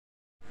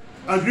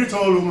I greet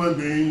all human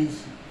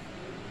beings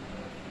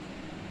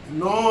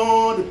in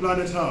all the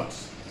planet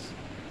Earth.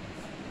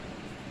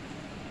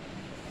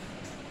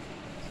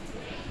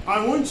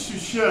 I want to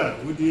share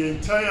with the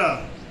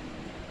entire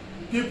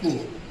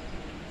people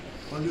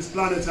on this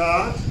planet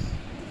Earth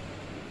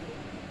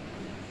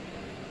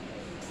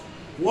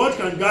what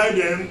can guide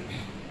them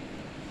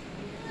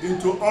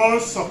into all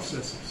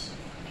successes.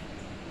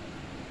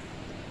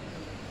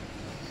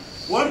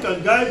 What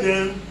can guide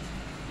them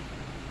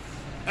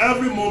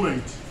every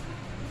moment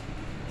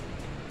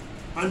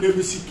and they'll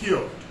be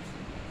secured.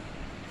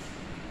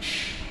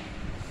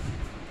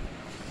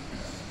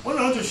 What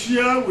I want to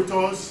share with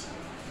us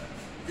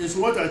is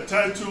what I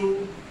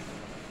title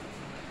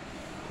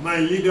My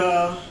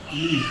Leader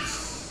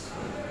Lives.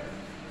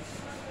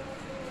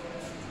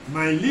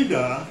 My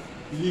leader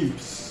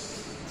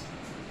lives.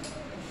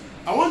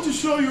 I want to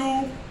show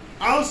you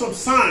how some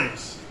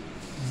science,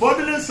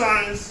 bodily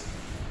science,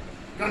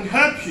 can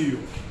help you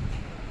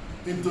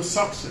into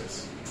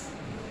success.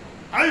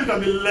 How you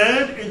can be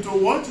led into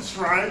what is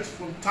right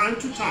from time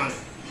to time.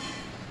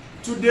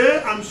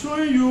 Today I'm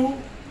showing you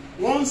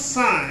one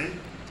sign,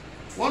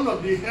 one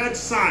of the head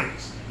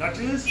signs. That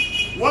is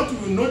what you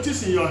will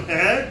notice in your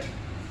head,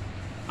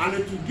 and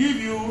it will give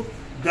you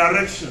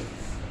direction.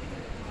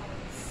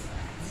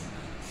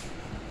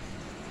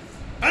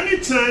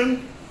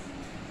 Anytime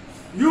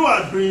you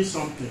are doing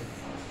something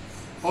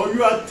or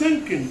you are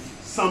thinking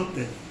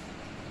something,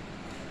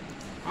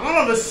 and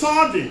all of a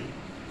sudden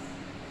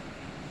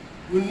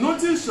you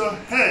notice your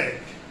head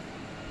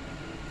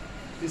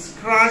is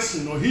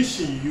crashing or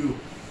hitching you,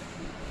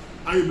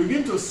 and you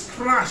begin to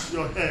scratch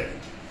your head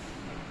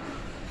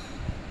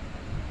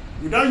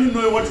without you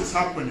knowing what is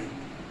happening.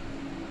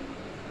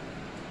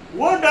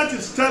 What that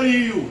is telling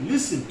you,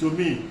 listen to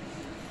me,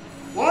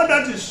 what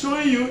that is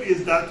showing you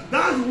is that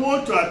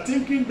what you are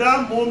thinking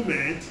that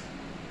moment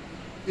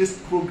is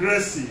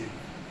progressive.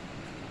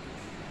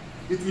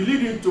 It will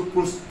lead into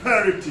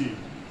prosperity.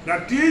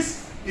 That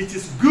is, it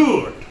is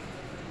good.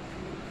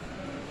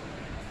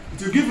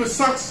 It will give you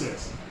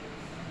success.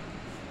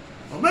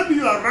 Or maybe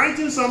you are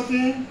writing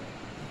something,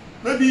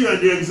 maybe you are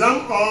in the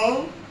exam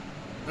hall,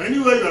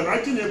 anywhere you are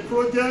writing a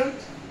project,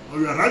 or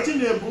you are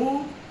writing a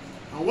book,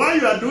 and while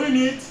you are doing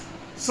it,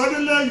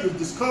 suddenly you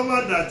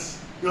discover that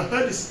your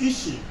head is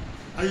itching,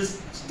 and you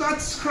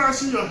start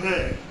scratching your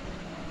head.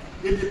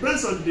 It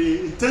depends on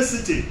the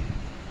intensity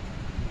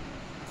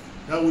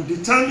that will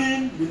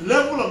determine the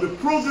level of the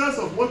progress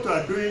of what you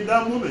are doing in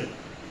that moment.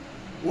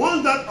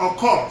 Once that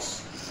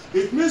occurs,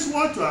 it means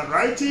what you are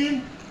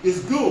writing is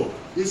good,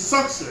 is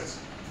success.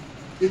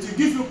 It will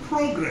give you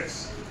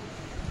progress.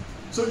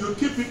 So you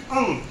keep it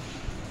on.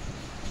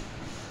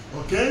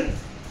 Okay?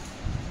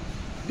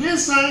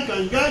 This sign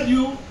can guide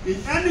you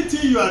in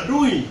anything you are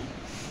doing.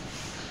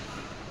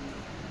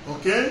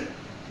 Okay?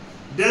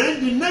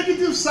 Then the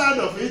negative side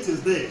of it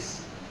is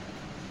this.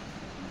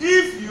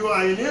 If you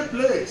are in a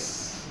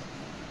place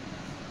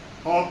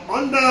or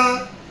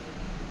under,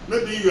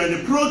 maybe you are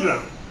in a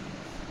program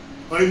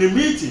or in a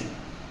meeting,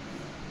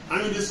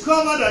 and you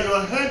discover that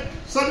your head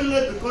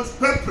suddenly becomes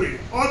peppery,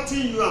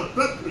 hurting you and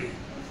peppery,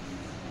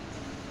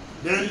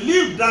 then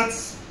leave that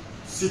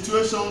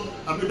situation,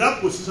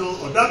 that position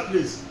or that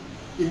place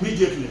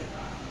immediately.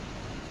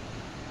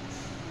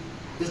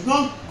 It's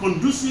not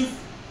conducive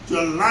to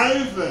your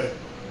life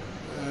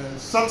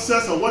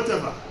success or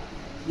whatever.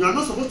 You are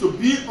not supposed to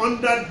be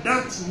under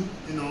that,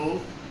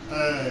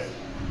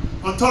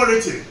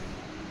 authority.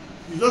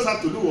 You just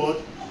have to do what?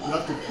 You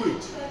have to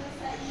quit.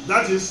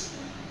 That is,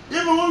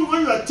 even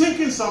when you are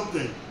thinking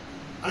something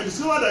and you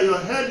discover that your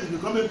head is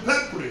becoming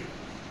peppery,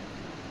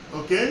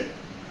 okay?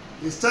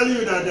 It's telling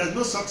you that there's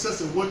no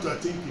success in what you are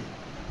thinking.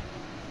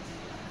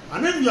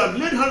 And if you have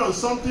laid hand on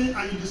something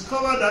and you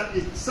discover that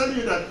it's telling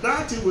you that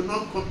that thing will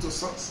not come to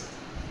success,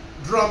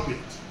 drop it.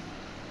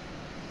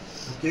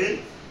 Okay?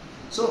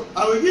 So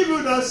I will give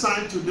you that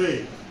sign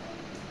today.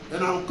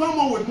 And I will come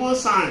up with more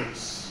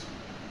signs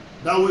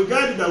that will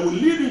guide you, that will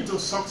lead you to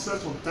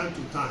success from time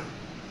to time.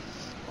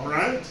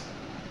 Alright?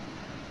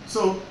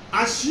 So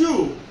as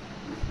you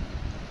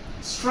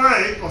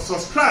strike or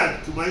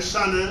subscribe to my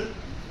channel,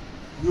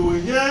 you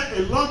will hear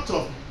a lot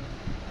of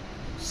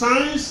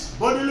signs,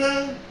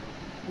 bodily,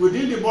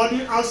 within the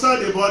body,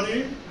 outside the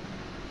body,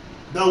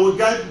 that will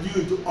guide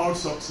you into all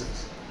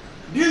success.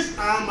 These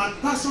are my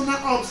personal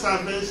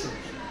observations.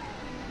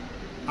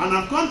 And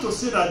I've come to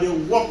see that they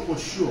work for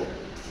sure.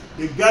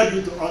 They guide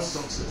you to all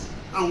success.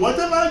 And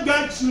whatever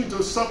guides you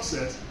into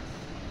success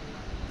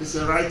is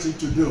the right thing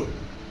to do.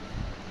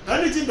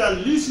 Anything that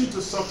leads you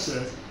to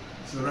success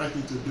is the right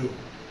thing to do.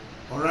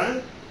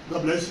 Alright?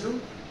 God bless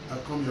you. I'll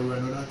come your way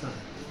another time.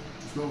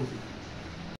 It's well with you.